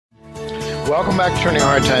Welcome back to Turning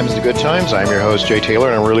Hard Times to Good Times. I'm your host, Jay Taylor,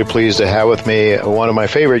 and I'm really pleased to have with me one of my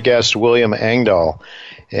favorite guests, William Engdahl.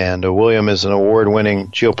 And William is an award-winning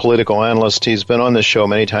geopolitical analyst. He's been on this show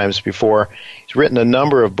many times before. He's written a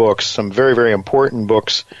number of books, some very, very important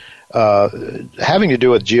books having to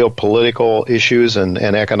do with geopolitical issues and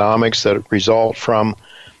economics that result from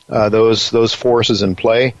those forces in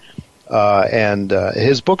play. And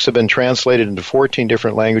his books have been translated into 14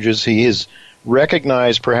 different languages. He is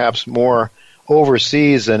recognized perhaps more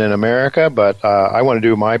overseas than in America, but I want to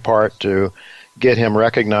do my part to get him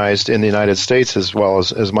recognized in the United States as well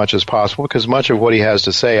as much as possible, because much of what he has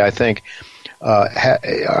to say, I think,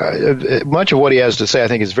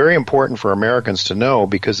 is very important for Americans to know,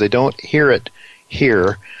 because they don't hear it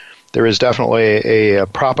here. There is definitely a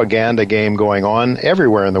propaganda game going on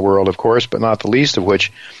everywhere in the world, of course, but not the least of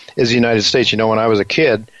which is the United States. You know, when I was a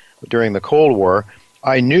kid during the Cold War,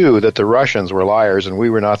 I knew that the Russians were liars and we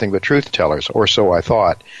were nothing but truth tellers, or so I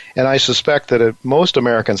thought. And I suspect that most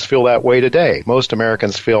Americans feel that way today. Most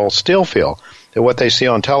Americans still feel that what they see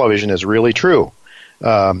on television is really true.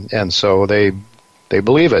 And so they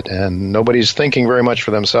believe it, and nobody's thinking very much for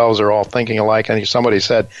themselves. They're all thinking alike. And somebody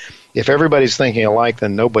said, if everybody's thinking alike,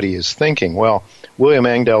 then nobody is thinking. Well, William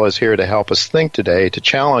Engdahl is here to help us think today, to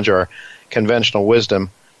challenge our conventional wisdom.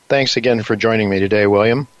 Thanks again for joining me today,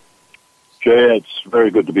 William. Jay, it's very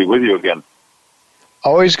good to be with you again.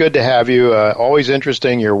 Always good to have you. Always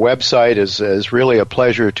interesting. Your website is really a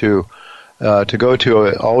pleasure to go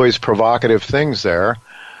to. Always provocative things there.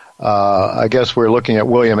 I guess we're looking at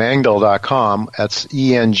WilliamEngdahl.com. That's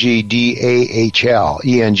Engdahl.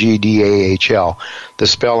 Engdahl. The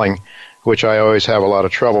spelling, which I always have a lot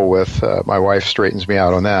of trouble with. My wife straightens me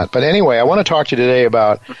out on that. But anyway, I want to talk to you today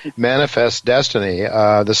about Manifest Destiny.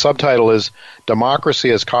 The subtitle is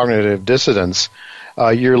Democracy as Cognitive Dissonance.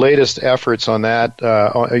 Your latest efforts on that,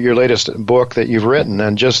 your latest book that you've written,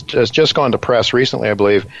 and has just gone to press recently, I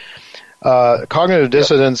believe. Cognitive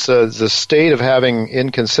dissonance is the state of having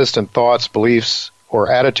inconsistent thoughts, beliefs,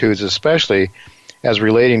 or attitudes, especially as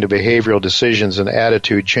relating to behavioral decisions and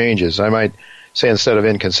attitude changes. I might say, instead of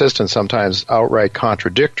inconsistent, sometimes outright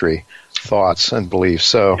contradictory thoughts and beliefs.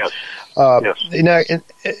 So,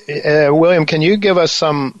 William, can you give us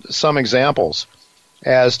some examples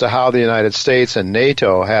as to how the United States and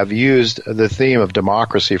NATO have used the theme of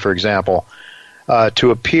democracy, for example,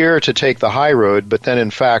 to appear to take the high road, but then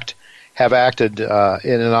in fact have acted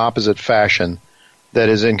in an opposite fashion that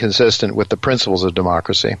is inconsistent with the principles of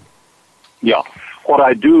democracy? Yeah. What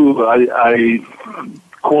I do, I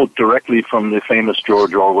quote directly from the famous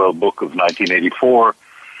George Orwell book of 1984,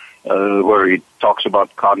 where he talks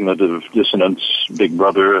about cognitive dissonance, Big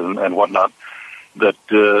Brother, and whatnot, that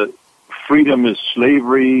freedom is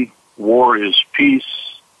slavery, war is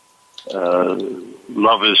peace,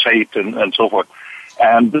 love is hate, and so forth.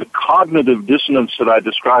 And the cognitive dissonance that I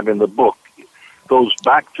describe in the book goes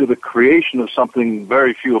back to the creation of something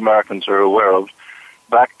very few Americans are aware of.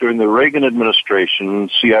 Back during the Reagan administration,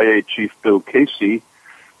 CIA Chief Bill Casey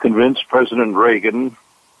convinced President Reagan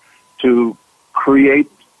to create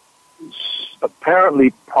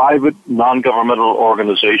apparently private non-governmental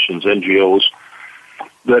organizations, NGOs,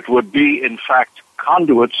 that would be, in fact,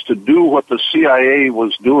 conduits to do what the CIA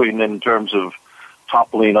was doing in terms of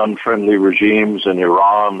toppling unfriendly regimes in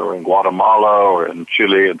Iran or in Guatemala or in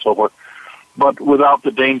Chile and so forth, but without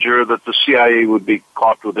the danger that the CIA would be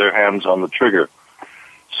caught with their hands on the trigger.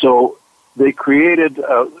 So they created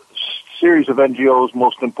a series of NGOs,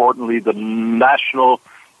 most importantly the National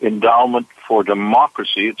Endowment for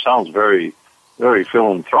Democracy. It sounds very, very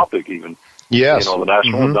philanthropic even. Yes. You know, the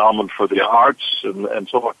National Endowment for the Arts and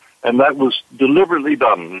so forth. And that was deliberately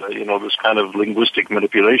done, this kind of linguistic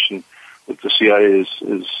manipulation that the CIA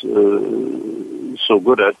is so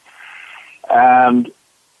good at. And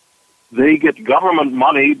they get government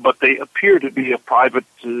money, but they appear to be a private,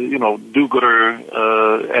 do-gooder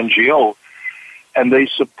NGO. And they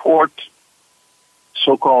support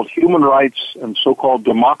so-called human rights and so-called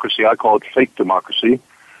democracy, I call it fake democracy,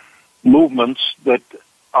 movements that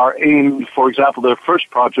are aimed, for example, their first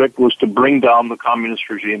project was to bring down the communist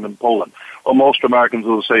regime in Poland. Well, most Americans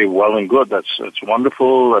will say, well and good, that's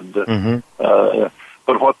wonderful. And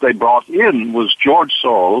but what they brought in was George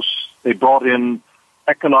Soros. They brought in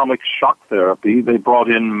economic shock therapy. They brought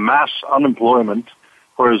in mass unemployment,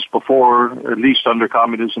 whereas before, at least under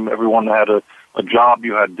communism, everyone had a job.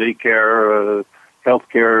 You had daycare, health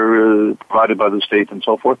care provided by the state and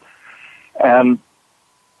so forth. And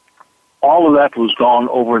all of that was gone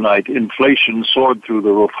overnight. Inflation soared through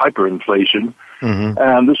the roof, hyperinflation.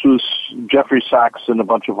 And this was Jeffrey Sachs and a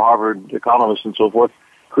bunch of Harvard economists and so forth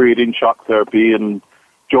creating shock therapy and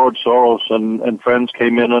George Soros and friends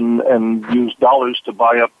came in and used dollars to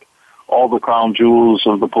buy up all the crown jewels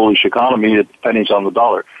of the Polish economy at pennies on the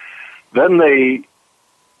dollar. Then they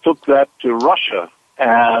took that to Russia,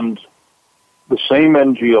 and the same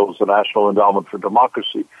NGOs, the National Endowment for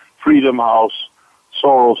Democracy, Freedom House,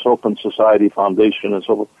 Soros Open Society Foundation, and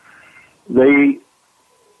so forth, they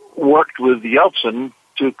worked with Yeltsin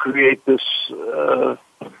to create this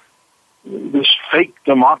fake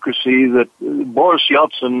democracy that Boris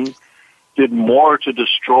Yeltsin did more to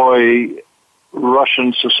destroy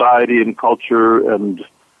Russian society and culture and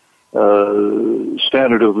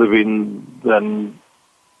standard of living than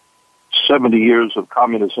 70 years of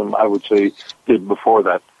communism, I would say, did before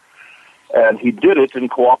that. And he did it in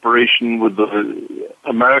cooperation with the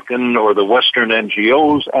American or the Western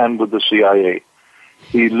NGOs and with the CIA.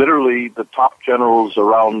 He literally, the top generals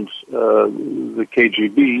around the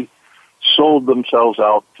KGB, sold themselves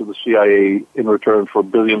out to the CIA in return for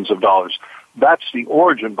billions of dollars. That's the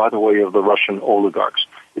origin, by the way, of the Russian oligarchs.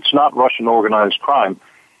 It's not Russian organized crime.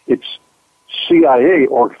 It's CIA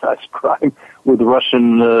organized crime with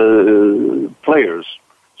Russian players.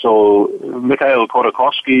 So Mikhail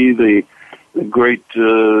Khodorkovsky, the great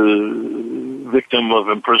victim of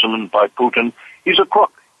imprisonment by Putin, he's a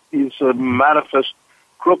crook. He's a manifest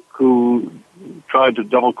crook who tried to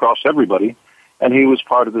double-cross everybody, and he was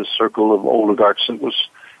part of this circle of oligarchs that was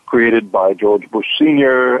created by George Bush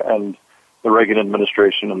Sr. and the Reagan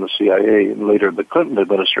administration and the CIA, and later the Clinton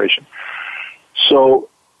administration. So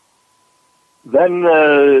then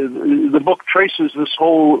the book traces this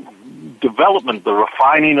whole development, the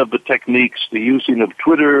refining of the techniques, the using of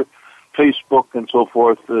Twitter, Facebook, and so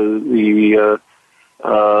forth, the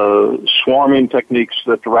swarming techniques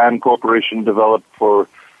that the RAND Corporation developed for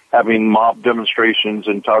having mob demonstrations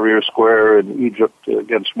in Tahrir Square in Egypt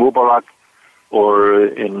against Mubarak, or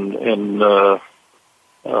in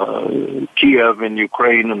Kiev in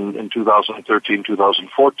Ukraine in 2013,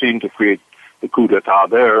 2014 to create the coup d'etat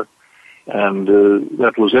there. And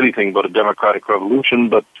that was anything but a democratic revolution,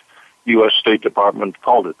 but U.S. State Department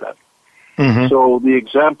called it that. Mm-hmm. So the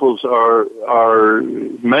examples are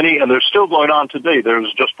many, and they're still going on today. There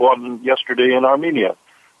was just one yesterday in Armenia.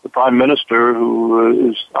 The prime minister,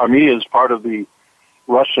 Armenia is part of the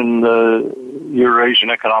Russian Eurasian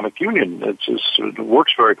Economic Union. It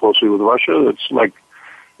works very closely with Russia. It's like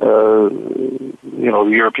the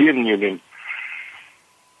European Union,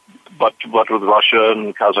 but with Russia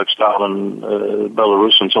and Kazakhstan and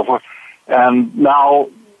Belarus and so forth. And now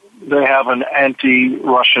they have an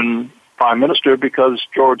anti-Russian prime minister because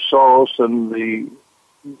George Soros and the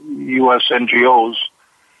U.S. NGOs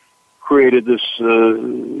created this,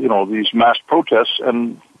 these mass protests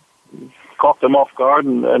and caught them off guard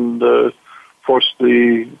and forced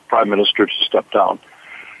the prime minister to step down.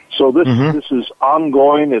 So this is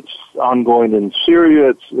ongoing. It's ongoing in Syria.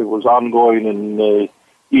 It was ongoing in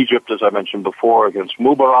Egypt, as I mentioned before, against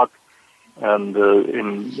Mubarak, and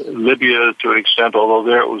in Libya to an extent, although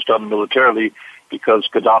there it was done militarily because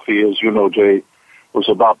Gaddafi, as you know, Jay, was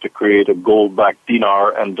about to create a gold-backed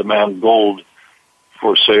dinar and demand gold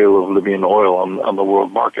for sale of Libyan oil on the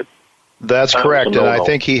world market. That's correct, and I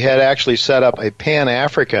think he had actually set up a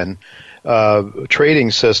Pan-African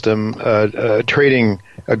trading system, trading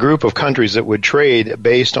a group of countries that would trade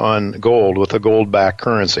based on gold with a gold-backed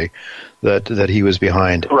currency that he was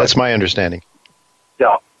behind. Correct. That's my understanding.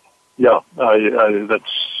 Yeah,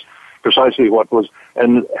 that's precisely what was.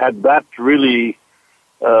 And had that really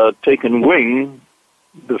taken wing,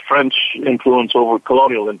 the French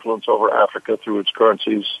colonial influence over Africa through its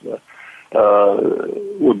currencies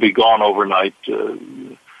would be gone overnight.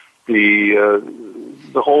 The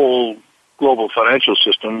whole global financial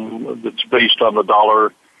system that's based on the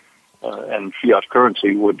dollar and fiat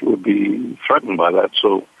currency would be threatened by that.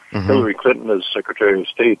 So Hillary Clinton, as Secretary of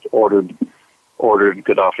State, ordered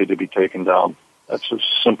Gaddafi to be taken down. That's as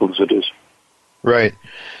simple as it is. Right.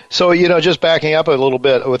 So, just backing up a little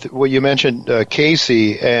bit with what you mentioned,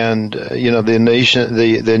 Casey, and,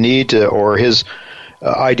 the need to, or his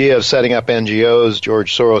idea of setting up NGOs,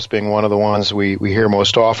 George Soros being one of the ones we hear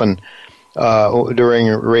most often during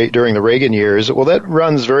the Reagan years. Well, that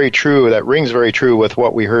rings very true with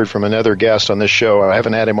what we heard from another guest on this show. I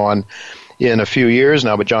haven't had him on in a few years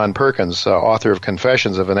now, but John Perkins, author of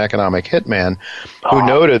Confessions of an Economic Hitman, who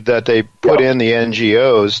noted that they put in the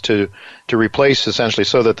NGOs to replace, essentially,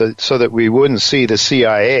 so that we wouldn't see the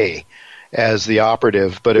CIA as the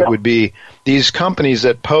operative, but it would be these companies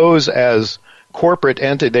that pose as corporate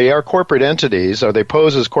entity. They are corporate entities, or they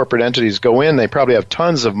pose as corporate entities. Go in. They probably have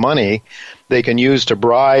tons of money they can use to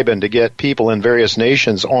bribe and to get people in various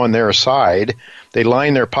nations on their side. They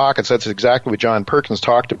line their pockets. That's exactly what John Perkins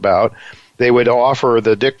talked about. They would offer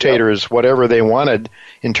the dictators whatever they wanted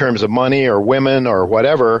in terms of money or women or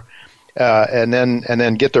whatever, and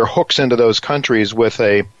then get their hooks into those countries with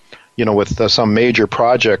some major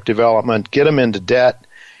project development, get them into debt,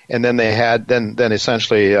 and then they had then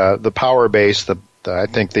essentially the power base, I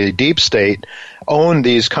think the deep state, owned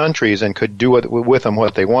these countries and could do with them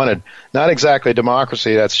what they wanted. Not exactly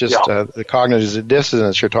democracy. That's just the cognitive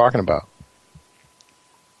dissonance you're talking about.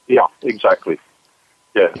 Yeah, exactly.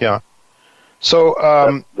 Yeah. Yeah.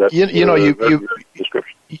 So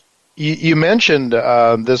you mentioned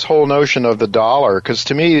this whole notion of the dollar, because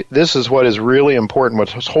to me this is what is really important.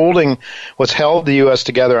 What's held the U.S.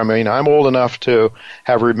 together. I mean, I'm old enough to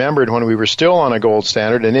have remembered when we were still on a gold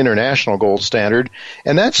standard, an international gold standard,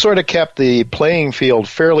 and that sort of kept the playing field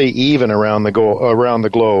fairly even around the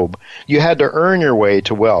globe. You had to earn your way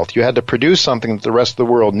to wealth. You had to produce something that the rest of the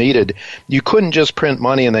world needed. You couldn't just print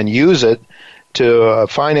money and then use it to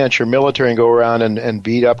finance your military and go around and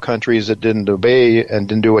beat up countries that didn't obey and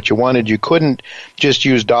didn't do what you wanted. You couldn't just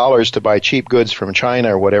use dollars to buy cheap goods from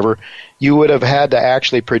China or whatever. You would have had to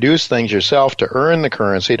actually produce things yourself to earn the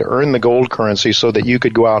currency, to earn the gold currency, so that you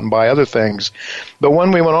could go out and buy other things. But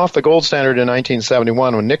when we went off the gold standard in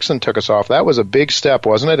 1971, when Nixon took us off, that was a big step,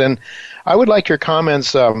 wasn't it? And I would like your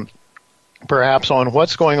comments perhaps on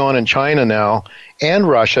what's going on in China now and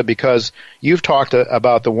Russia, because you've talked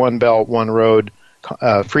about the One Belt, One Road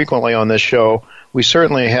frequently on this show. We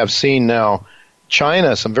certainly have seen now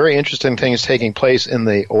China, some very interesting things taking place in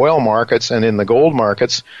the oil markets and in the gold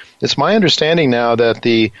markets. It's my understanding now that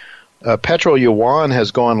the petro yuan has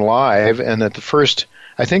gone live, and that the first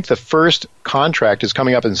contract is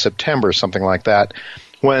coming up in September, something like that,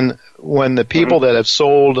 when the people that have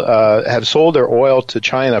sold their oil to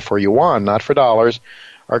China for yuan, not for dollars,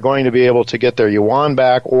 are going to be able to get their yuan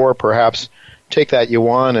back, or perhaps take that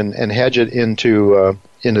yuan and hedge it into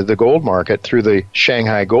the gold market through the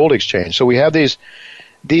Shanghai Gold Exchange. So we have these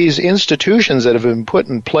institutions that have been put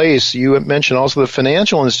in place. You mentioned also the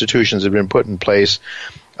financial institutions have been put in place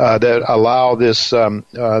that allow this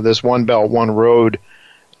One Belt, One Road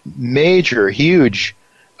major, huge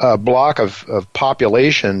block of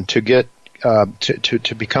population to get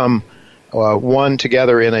to become one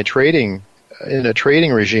together in a trading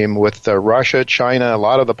regime with Russia, China, a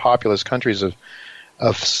lot of the populous countries of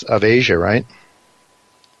Asia, right?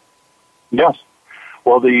 Yes.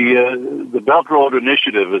 Well, the Belt Road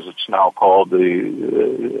Initiative, as it's now called,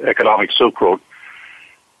 the Economic Silk Road,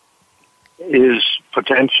 is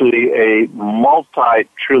potentially a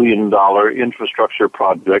multi-trillion-dollar infrastructure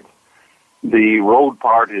project. The road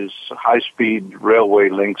part is high-speed railway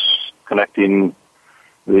links connecting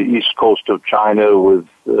the east coast of China with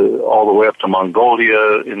all the way up to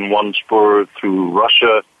Mongolia in one spur, through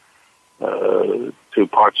Russia, to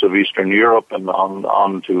parts of Eastern Europe, and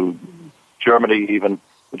on to Germany, even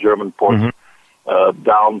the German ports,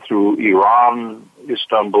 down through Iran,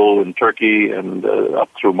 Istanbul, and Turkey, and up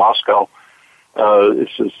through Moscow.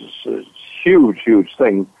 It's a huge, huge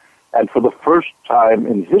thing. And for the first time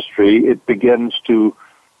in history, it begins to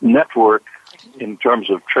network, in terms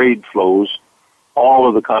of trade flows, all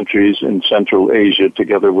of the countries in Central Asia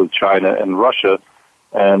together with China and Russia,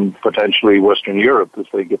 and potentially Western Europe if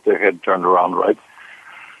they get their head turned around right.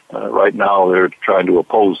 Right now they're trying to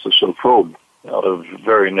oppose the Silk Road out of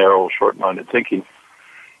very narrow, short-minded thinking,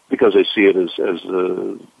 because they see it as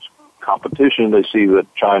a competition. They see that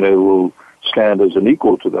China will stand as an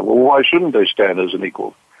equal to them. Well, why shouldn't they stand as an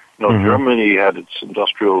equal? Germany had its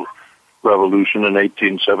industrial revolution after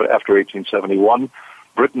 1871.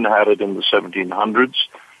 Britain had it in the 1700s.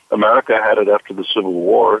 America had it after the Civil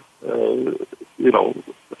War.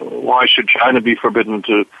 Why should China be forbidden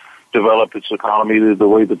to develop its economy the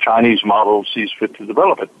way the Chinese model sees fit to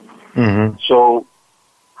develop it? So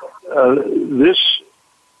this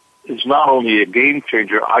is not only a game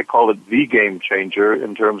changer, I call it the game changer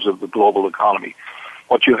in terms of the global economy.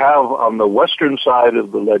 What you have on the western side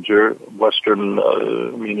of the ledger, western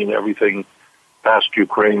meaning everything past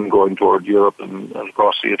Ukraine going toward Europe and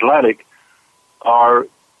across the Atlantic, are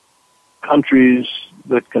countries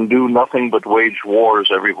that can do nothing but wage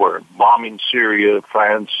wars everywhere, bombing Syria,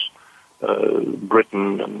 France,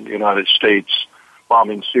 Britain, and the United States,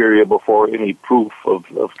 bombing Syria before any proof of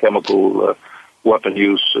chemical weapon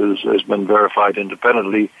use has been verified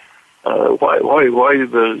independently. Why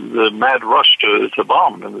the mad rush to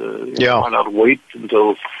bomb? Why not wait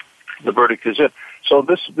until the verdict is in? So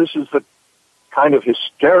this is the kind of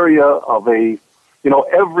hysteria of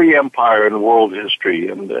every empire in world history,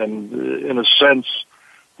 and in a sense,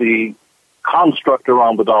 the construct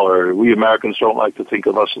around the dollar. We Americans don't like to think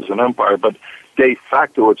of us as an empire, but de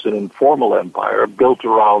facto it's an informal empire built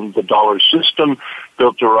around the dollar system,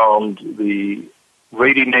 built around the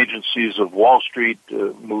rating agencies of Wall Street,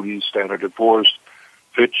 Moody's, Standard & Poor's,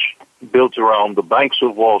 Fitch, built around the banks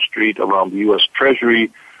of Wall Street, around the U.S. Treasury,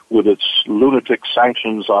 with its lunatic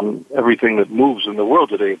sanctions on everything that moves in the world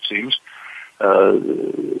today, it seems.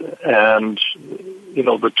 And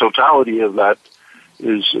the totality of that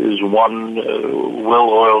is one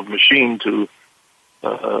well-oiled machine to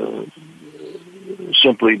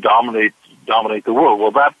simply dominate the world.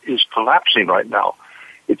 Well, that is collapsing right now.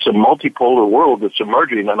 It's a multipolar world that's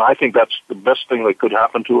emerging, and I think that's the best thing that could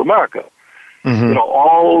happen to America. Mm-hmm.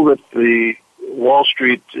 All that the Wall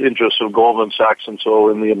Street interests of Goldman Sachs and so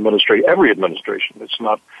in the every administration.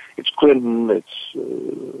 It's Clinton, it's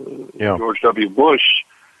George W. Bush,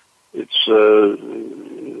 it's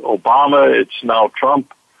Obama, it's now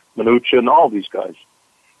Trump, Mnuchin, all these guys.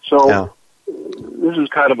 So this is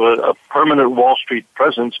kind of a permanent Wall Street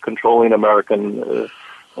presence controlling American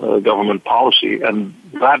government policy, and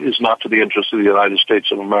that is not to the interest of the United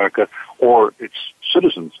States of America or its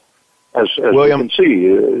citizens. As William, you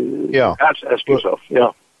can see, ask yourself,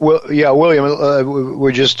 Well, William,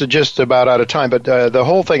 we're just about out of time, but the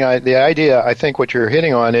whole thing, the idea, I think what you're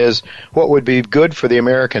hitting on is what would be good for the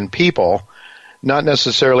American people, not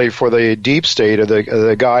necessarily for the deep state or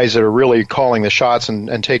the guys that are really calling the shots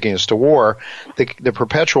and taking us to war. The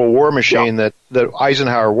perpetual war machine that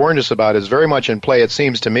Eisenhower warned us about is very much in play. It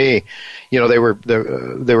seems to me, they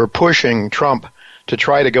were pushing Trump to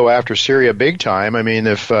try to go after Syria big time. I mean,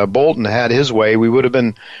 if Bolton had his way, we would have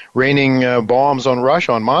been raining bombs on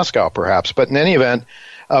Russia, on Moscow, perhaps. But in any event,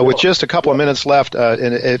 with just a couple of minutes left,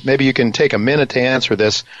 and maybe you can take a minute to answer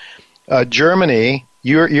this. Germany,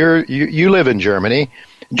 you live in Germany.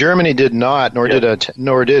 Germany did not, nor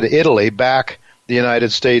did Italy, back the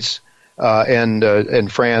United States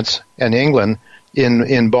and France and England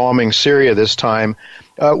in bombing Syria this time.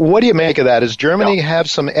 What do you make of that? Does Germany have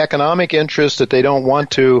some economic interest that they don't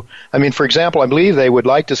want to? I mean, for example, I believe they would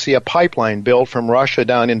like to see a pipeline built from Russia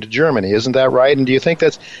down into Germany. Isn't that right? And do you think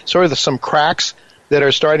that's sort of some cracks that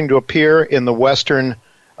are starting to appear in the Western,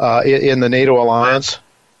 in the NATO alliance,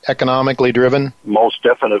 economically driven? Most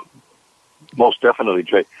definitely,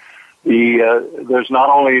 Jay. There's not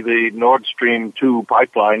only the Nord Stream 2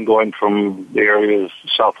 pipeline going from the areas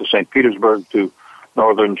south of St. Petersburg to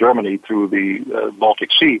northern Germany through the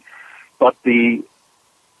Baltic Sea, but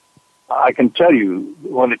I can tell you,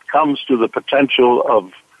 when it comes to the potential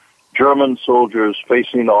of German soldiers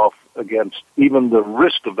facing off against even the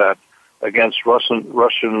risk of that against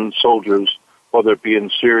Russian soldiers, whether it be in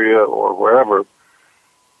Syria or wherever,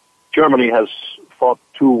 Germany has fought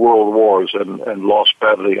 2 world wars and lost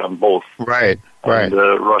badly on both. Right. And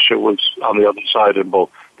Russia was on the other side in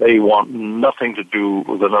both. They want nothing to do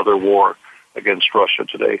with another war against Russia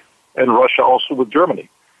today, and Russia also with Germany.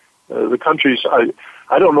 The countries,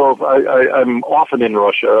 I don't know if I'm often in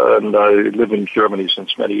Russia, and I live in Germany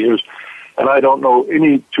since many years, and I don't know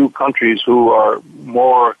any 2 countries who are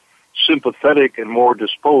more sympathetic and more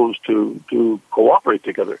disposed to cooperate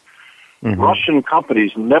together. Mm-hmm. Russian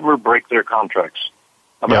companies never break their contracts.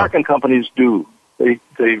 American companies do. They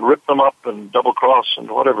rip them up and double cross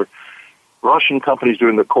and whatever. Russian companies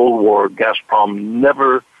during the Cold War, Gazprom,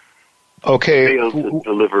 never failed to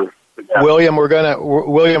deliver. William, we're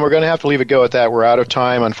gonna have to leave it go at that. We're out of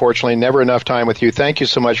time, unfortunately. Never enough time with you. Thank you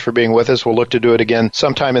so much for being with us. We'll look to do it again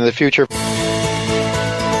sometime in the future.